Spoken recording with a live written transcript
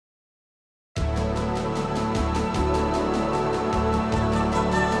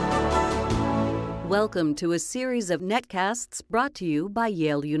Welcome to a series of netcasts brought to you by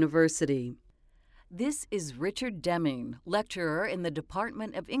Yale University. This is Richard Deming, lecturer in the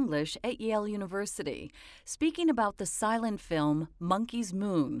Department of English at Yale University, speaking about the silent film Monkey's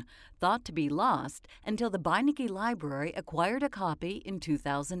Moon, thought to be lost until the Beinecke Library acquired a copy in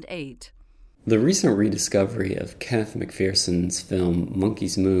 2008. The recent rediscovery of Kenneth McPherson's film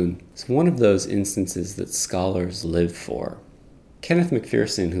Monkey's Moon is one of those instances that scholars live for. Kenneth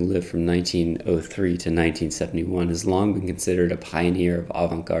McPherson, who lived from 1903 to 1971, has long been considered a pioneer of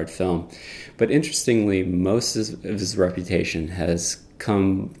avant-garde film. But interestingly, most of his reputation has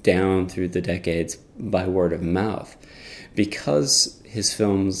come down through the decades by word of mouth, because his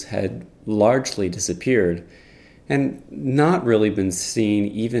films had largely disappeared and not really been seen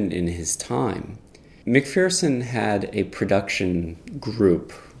even in his time. McPherson had a production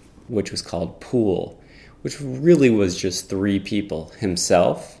group, which was called Pool, which really was just three people: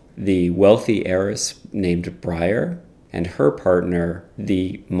 himself, the wealthy heiress named Breyer, and her partner,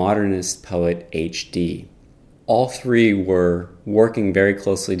 the modernist poet H.D. All three were working very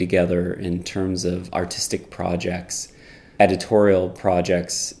closely together in terms of artistic projects, editorial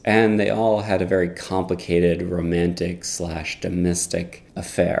projects, and they all had a very complicated romantic/domestic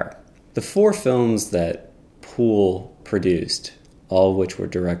affair. The four films that Pool produced, all of which were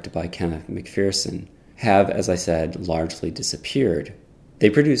directed by Kenneth McPherson, have, as I said, largely disappeared. They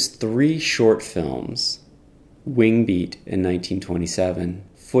produced three short films: Wingbeat in 1927,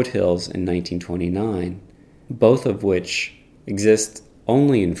 Foothills in 1929, both of which exist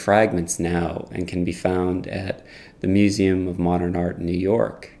only in fragments now and can be found at the Museum of Modern Art in New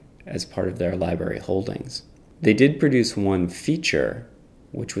York as part of their library holdings. They did produce one feature,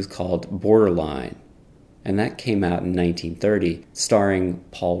 which was called Borderline, and that came out in 1930, starring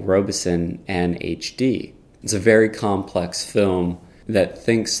Paul Robeson and H.D. It's a very complex film that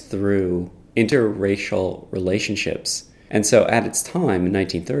thinks through interracial relationships. And so at its time, in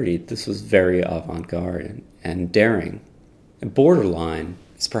 1930, this was very avant-garde and daring. And Borderline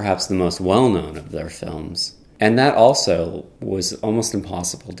is perhaps the most well-known of their films, and that also was almost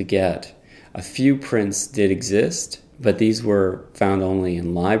impossible to get. A few prints did exist, but these were found only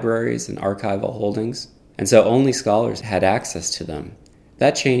in libraries and archival holdings, and so only scholars had access to them.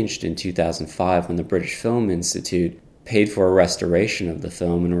 That changed in 2005 when the British Film Institute paid for a restoration of the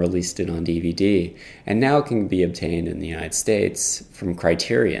film and released it on DVD, and now it can be obtained in the United States from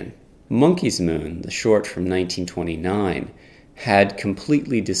Criterion. Monkey's Moon, the short from 1929, had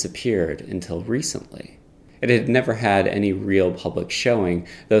completely disappeared until recently. It had never had any real public showing,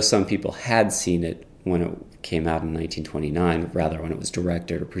 though some people had seen it when it came out in 1929, rather when it was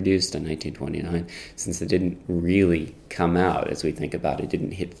directed or produced in 1929, since it didn't really come out, as we think about it. It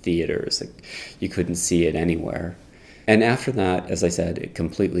didn't hit theaters. You couldn't see it anywhere. And after that, as I said, it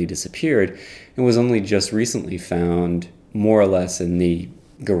completely disappeared and was only just recently found more or less in the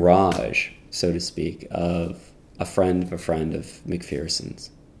garage, so to speak, of a friend of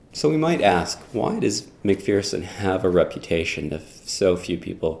McPherson's. So we might ask, why does McPherson have a reputation if so few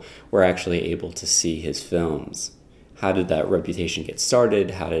people were actually able to see his films? How did that reputation get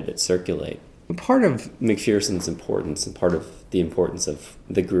started? How did it circulate? And part of McPherson's importance, and part of the importance of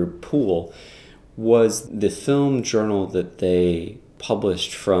the group Pool, was the film journal that they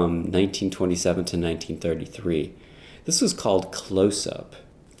published from 1927 to 1933. This was called Close Up.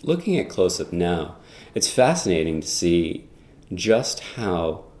 Looking at Close Up now, it's fascinating to see just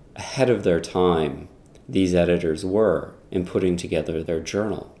how ahead of their time these editors were in putting together their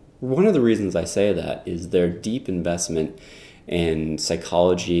journal. One of the reasons I say that is their deep investment in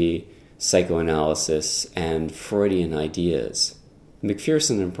psychology, psychoanalysis, and Freudian ideas.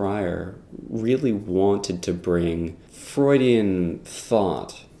 McPherson and Breyer really wanted to bring Freudian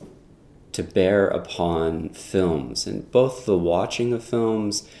thought to bear upon films, and both the watching of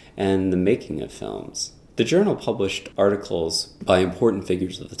films and the making of films. The journal published articles by important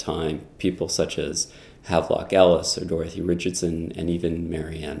figures of the time, people such as Havelock Ellis or Dorothy Richardson and even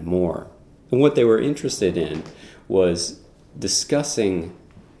Marianne Moore. And what they were interested in was discussing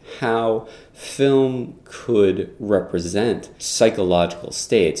how film could represent psychological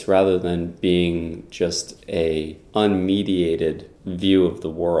states rather than being just an unmediated view of the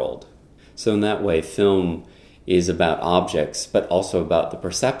world. So in that way, film is about objects, but also about the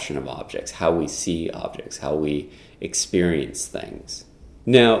perception of objects, how we see objects, how we experience things.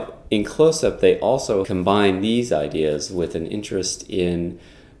 Now, in Close Up, they also combine these ideas with an interest in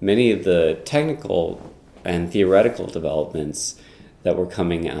many of the technical and theoretical developments that were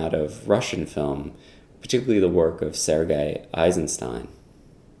coming out of Russian film, particularly the work of Sergei Eisenstein.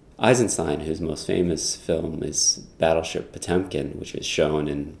 Eisenstein, whose most famous film is Battleship Potemkin, which is shown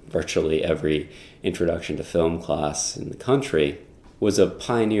in virtually every introduction to film class in the country, was a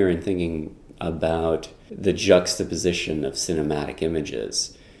pioneer in thinking about the juxtaposition of cinematic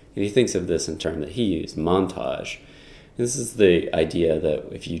images. And he thinks of this in terms that he used, montage. This is the idea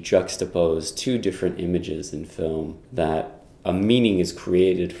that if you juxtapose two different images in film, that a meaning is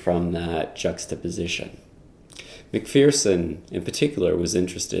created from that juxtaposition. McPherson, in particular, was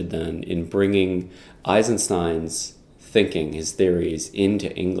interested then in bringing Eisenstein's thinking, his theories,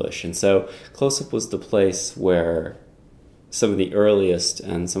 into English. And so Close-Up was the place where some of the earliest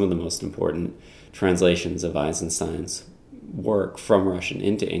and some of the most important translations of Eisenstein's work from Russian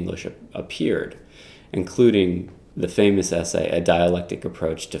into English appeared, including the famous essay, A Dialectic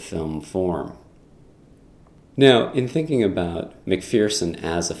Approach to Film Form. Now, in thinking about McPherson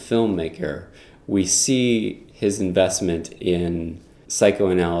as a filmmaker, we see his investment in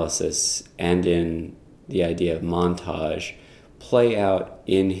psychoanalysis and in the idea of montage play out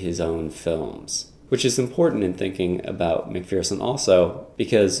in his own films, which is important in thinking about McPherson also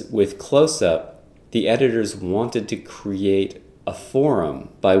because with Close-Up, the editors wanted to create a forum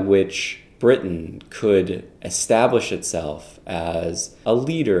by which Britain could establish itself as a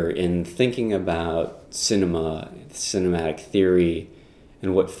leader in thinking about cinema, cinematic theory,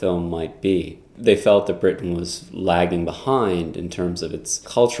 and what film might be. They felt that Britain was lagging behind in terms of its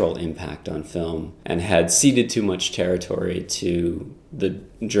cultural impact on film and had ceded too much territory to the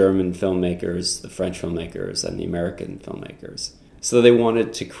German filmmakers, the French filmmakers, and the American filmmakers. So they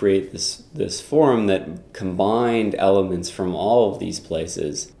wanted to create this forum that combined elements from all of these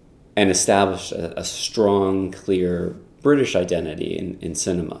places and established a strong, clear British identity in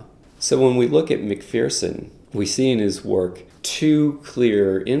cinema. So when we look at McPherson, we see in his work two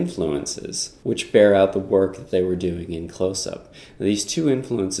clear influences which bear out the work that they were doing in Close-Up. These two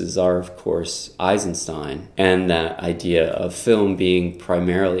influences are, of course, Eisenstein and that idea of film being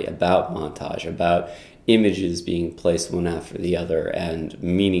primarily about montage, about images being placed one after the other and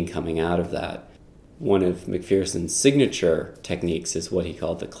meaning coming out of that. One of McPherson's signature techniques is what he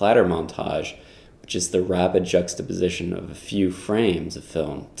called the clatter montage, which is the rapid juxtaposition of a few frames of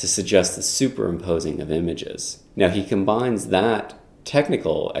film to suggest the superimposing of images. Now, he combines that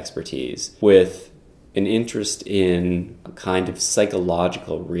technical expertise with an interest in a kind of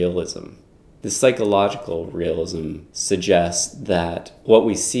psychological realism. The psychological realism suggests that what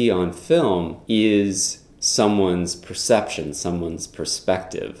we see on film is someone's perception, someone's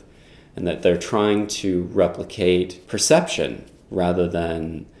perspective, and that they're trying to replicate perception rather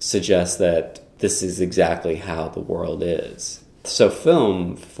than suggest that this is exactly how the world is. So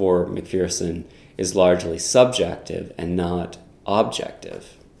film, for McPherson, is largely subjective and not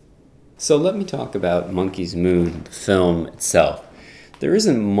objective. So let me talk about Monkey's Moon, the film itself. There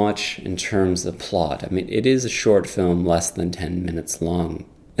isn't much in terms of plot. I mean, it is a short film, less than 10 minutes long.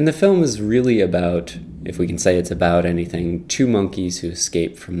 And the film is really about, if we can say it's about anything, two monkeys who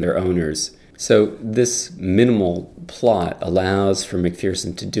escape from their owners. So this minimal plot allows for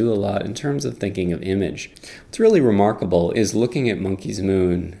McPherson to do a lot in terms of thinking of image. What's really remarkable is looking at Monkey's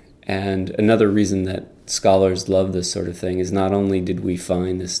Moon, and another reason that scholars love this sort of thing is not only did we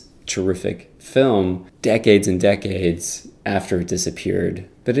find this terrific film decades and decades after it disappeared,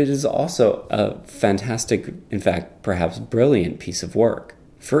 but it is also a fantastic, in fact, perhaps brilliant piece of work.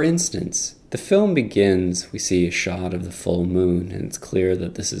 For instance, the film begins, we see a shot of the full moon, and it's clear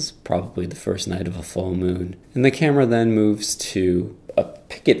that this is probably the first night of a full moon. And the camera then moves to a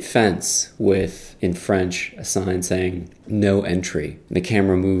picket fence with, in French, a sign saying, "No entry." The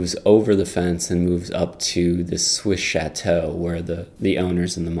camera moves over the fence and moves up to this Swiss chateau where the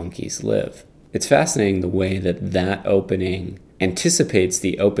owners and the monkeys live. It's fascinating the way that opening anticipates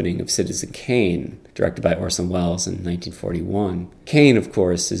the opening of Citizen Kane, directed by Orson Welles in 1941. Kane, of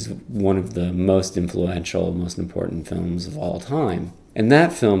course, is one of the most influential, most important films of all time. And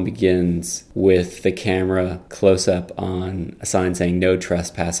that film begins with the camera close up on a sign saying "No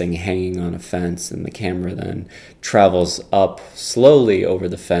trespassing" hanging on a fence, and the camera then travels up slowly over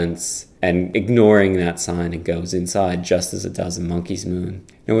the fence and ignoring that sign and goes inside just as it does in Monkey's Moon.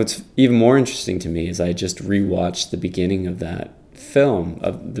 And what's even more interesting to me is I just rewatched the beginning of that film,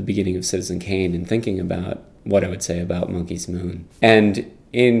 of the beginning of Citizen Kane, and thinking about what I would say about Monkey's Moon. And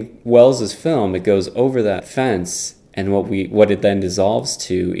in Wells's film, it goes over that fence, and what it then dissolves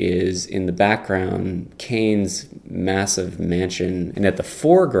to is, in the background, Kane's massive mansion, and at the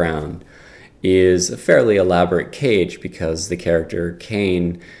foreground is a fairly elaborate cage because the character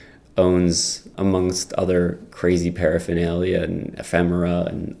Kane owns, amongst other crazy paraphernalia and ephemera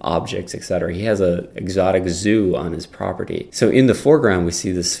and objects, etc. He has an exotic zoo on his property. So in the foreground, we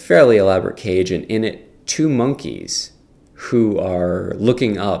see this fairly elaborate cage, and in it, 2 monkeys who are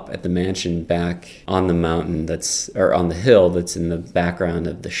looking up at the mansion back on the mountain or on the hill that's in the background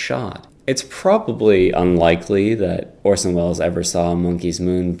of the shot. It's probably unlikely that Orson Welles ever saw Monkey's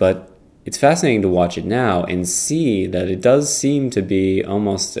Moon, but it's fascinating to watch it now and see that it does seem to be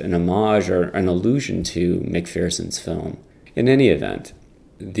almost an homage or an allusion to McPherson's film. In any event,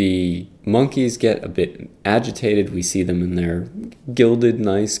 the monkeys get a bit agitated. We see them in their gilded,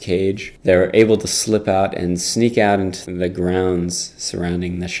 nice cage. They're able to slip out and sneak out into the grounds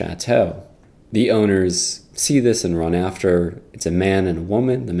surrounding the chateau. The owners see this and run after. It's a man and a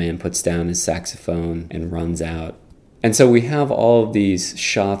woman. The man puts down his saxophone and runs out. And so we have all of these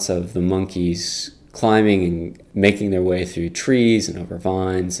shots of the monkeys climbing and making their way through trees and over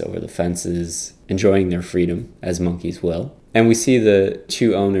vines, over the fences, enjoying their freedom, as monkeys will. And we see the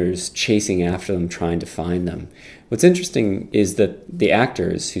 2 owners chasing after them, trying to find them. What's interesting is that the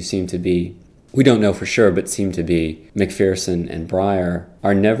actors, who seem to be, we don't know for sure, but seem to be McPherson and Breyer,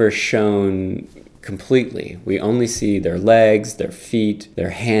 are never shown completely. We only see their legs, their feet, their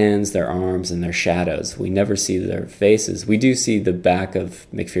hands, their arms, and their shadows. We never see their faces. We do see the back of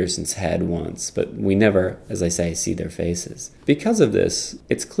McPherson's head once, but we never, as I say, see their faces. Because of this,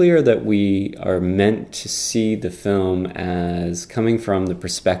 it's clear that we are meant to see the film as coming from the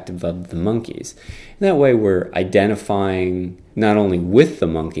perspective of the monkeys. In that way, we're identifying not only with the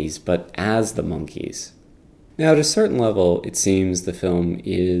monkeys, but as the monkeys. Now, at a certain level, it seems the film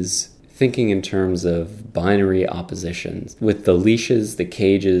is thinking in terms of binary oppositions. With the leashes, the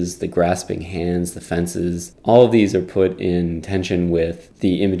cages, the grasping hands, the fences, all of these are put in tension with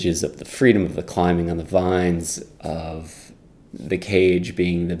the images of the freedom of the climbing on the vines, of the cage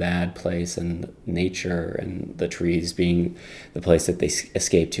being the bad place, and nature and the trees being the place that they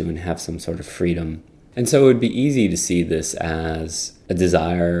escape to and have some sort of freedom. And so it would be easy to see this as a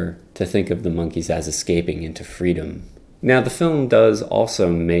desire to think of the monkeys as escaping into freedom. Now, the film does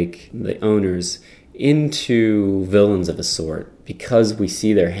also make the owners into villains of a sort, because we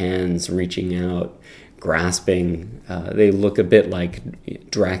see their hands reaching out, grasping. They look a bit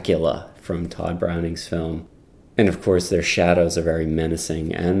like Dracula from Todd Browning's film. And of course, their shadows are very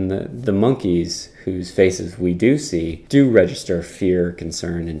menacing. And the monkeys, whose faces we do see, do register fear,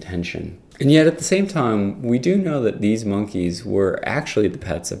 concern, and tension. And yet, at the same time, we do know that these monkeys were actually the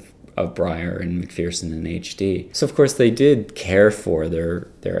pets of Breyer and McPherson and H.D. So, of course, they did care for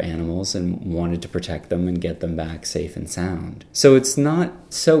their animals and wanted to protect them and get them back safe and sound. So it's not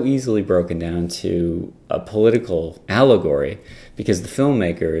so easily broken down to a political allegory, because the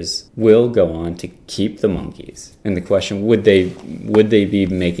filmmakers will go on to keep the monkeys. And the question, would they be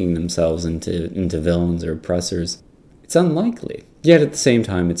making themselves into villains or oppressors? It's unlikely. Yet at the same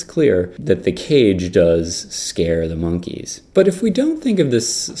time, it's clear that the cage does scare the monkeys. But if we don't think of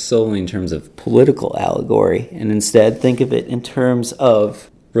this solely in terms of political allegory, and instead think of it in terms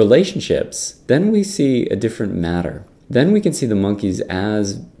of relationships, then we see a different matter. Then we can see the monkeys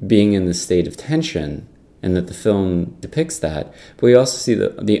as being in the state of tension, and that the film depicts that. But we also see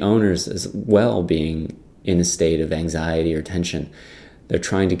the owners as well being in a state of anxiety or tension. They're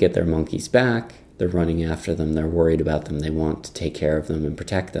trying to get their monkeys back. They're running after them. They're worried about them. They want to take care of them and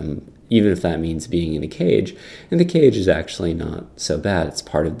protect them, even if that means being in a cage. And the cage is actually not so bad. It's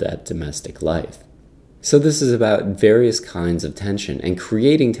part of that domestic life. So this is about various kinds of tension and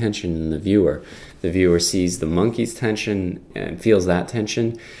creating tension in the viewer. The viewer sees the monkey's tension and feels that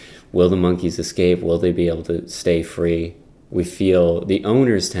tension. Will the monkeys escape? Will they be able to stay free? We feel the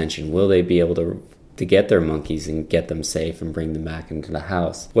owner's tension. Will they be able to get their monkeys and get them safe and bring them back into the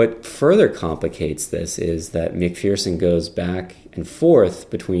house? What further complicates this is that McPherson goes back and forth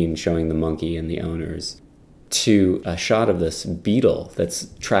between showing the monkey and the owners to a shot of this beetle that's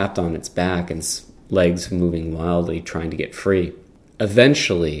trapped on its back and legs moving wildly, trying to get free.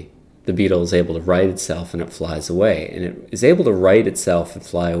 Eventually, the beetle is able to right itself and it flies away. And it is able to right itself and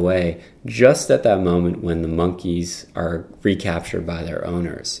fly away just at that moment when the monkeys are recaptured by their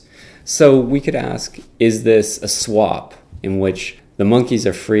owners. So we could ask, is this a swap in which the monkeys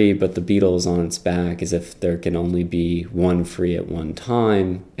are free but the beetle is on its back, as if there can only be one free at one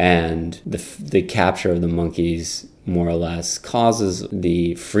time, and the capture of the monkeys more or less causes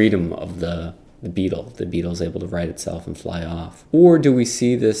the freedom of the beetle. The beetle is able to right itself and fly off. Or do we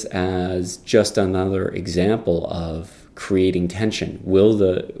see this as just another example of creating tension?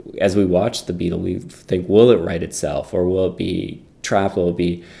 As we watch the beetle, we think, will it right itself, or will it be trapped? Will it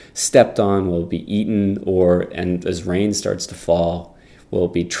be stepped on? Will it be eaten? And as rain starts to fall, will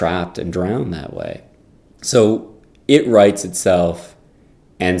be trapped and drowned that way. So it rights itself,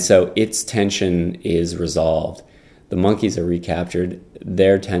 and so its tension is resolved. The monkeys are recaptured,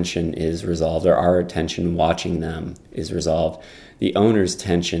 their tension is resolved, or our tension watching them is resolved. The owner's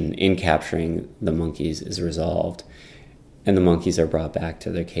tension in capturing the monkeys is resolved, and the monkeys are brought back to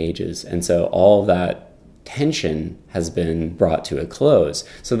their cages. And so all that tension has been brought to a close.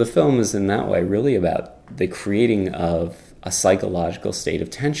 So the film is in that way really about the creating of a psychological state of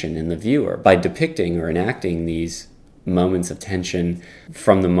tension in the viewer by depicting or enacting these moments of tension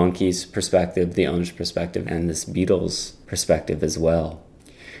from the monkey's perspective, the owner's perspective, and this beetle's perspective as well.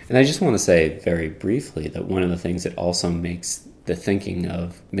 And I just want to say very briefly that one of the things that also makes the thinking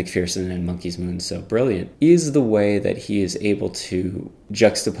of McPherson and Monkey's Moon so brilliant is the way that he is able to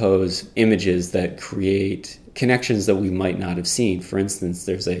juxtapose images that create connections that we might not have seen. For instance,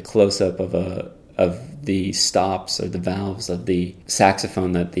 there's a close-up of the stops or the valves of the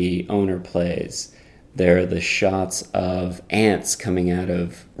saxophone that the owner plays. There are the shots of ants coming out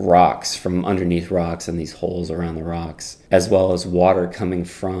of rocks, from underneath rocks and these holes around the rocks, as well as water coming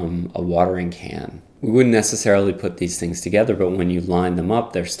from a watering can. We wouldn't necessarily put these things together, but when you line them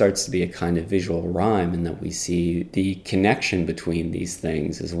up, there starts to be a kind of visual rhyme in that we see the connection between these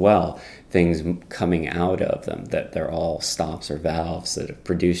things as well, things coming out of them, that they're all stops or valves that are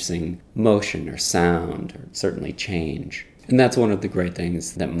producing motion or sound or certainly change. And that's one of the great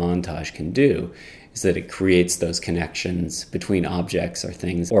things that montage can do, is that it creates those connections between objects or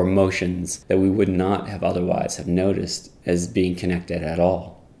things or motions that we would not have otherwise have noticed as being connected at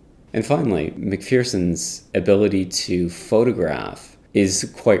all. And finally, McPherson's ability to photograph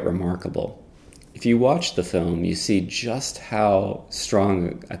is quite remarkable. If you watch the film, you see just how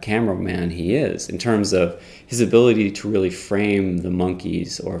strong a cameraman he is in terms of his ability to really frame the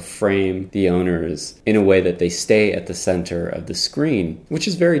monkeys or frame the owners in a way that they stay at the center of the screen, which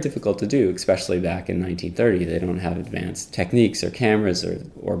is very difficult to do, especially back in 1930. They don't have advanced techniques or cameras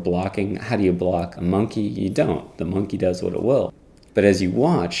or blocking. How do you block a monkey? You don't. The monkey does what it will. But as you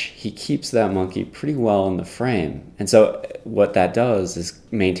watch, he keeps that monkey pretty well in the frame. And so what that does is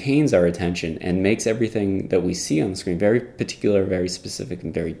maintains our attention and makes everything that we see on the screen very particular, very specific,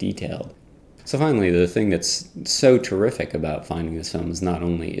 and very detailed. So finally, the thing that's so terrific about finding this film is not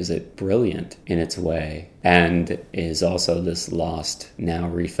only is it brilliant in its way and is also this lost, now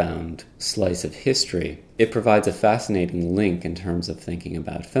refound slice of history, it provides a fascinating link in terms of thinking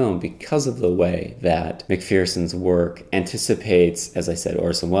about film because of the way that McPherson's work anticipates, as I said,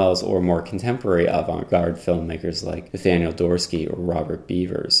 Orson Welles or more contemporary avant-garde filmmakers like Nathaniel Dorsey or Robert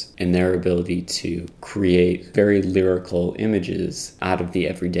Beavers in their ability to create very lyrical images out of the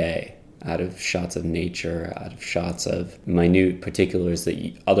everyday, out of shots of nature, out of shots of minute particulars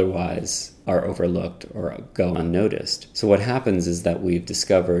that otherwise are overlooked or go unnoticed. So what happens is that we've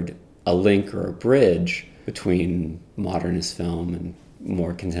discovered a link or a bridge between modernist film and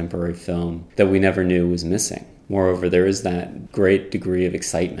more contemporary film that we never knew was missing. Moreover, there is that great degree of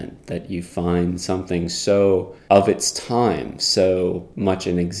excitement that you find something so of its time, so much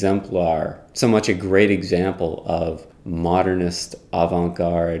an exemplar, so much a great example of modernist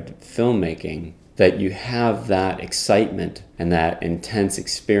avant-garde filmmaking, that you have that excitement and that intense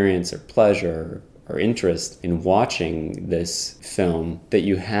experience or pleasure or interest in watching this film that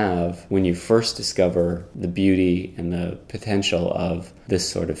you have when you first discover the beauty and the potential of this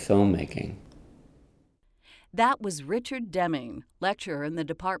sort of filmmaking. That was Richard Deming, lecturer in the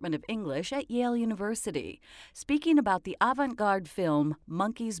Department of English at Yale University, speaking about the avant-garde film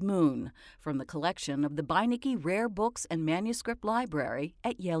Monkey's Moon from the collection of the Beinecke Rare Books and Manuscript Library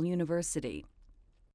at Yale University.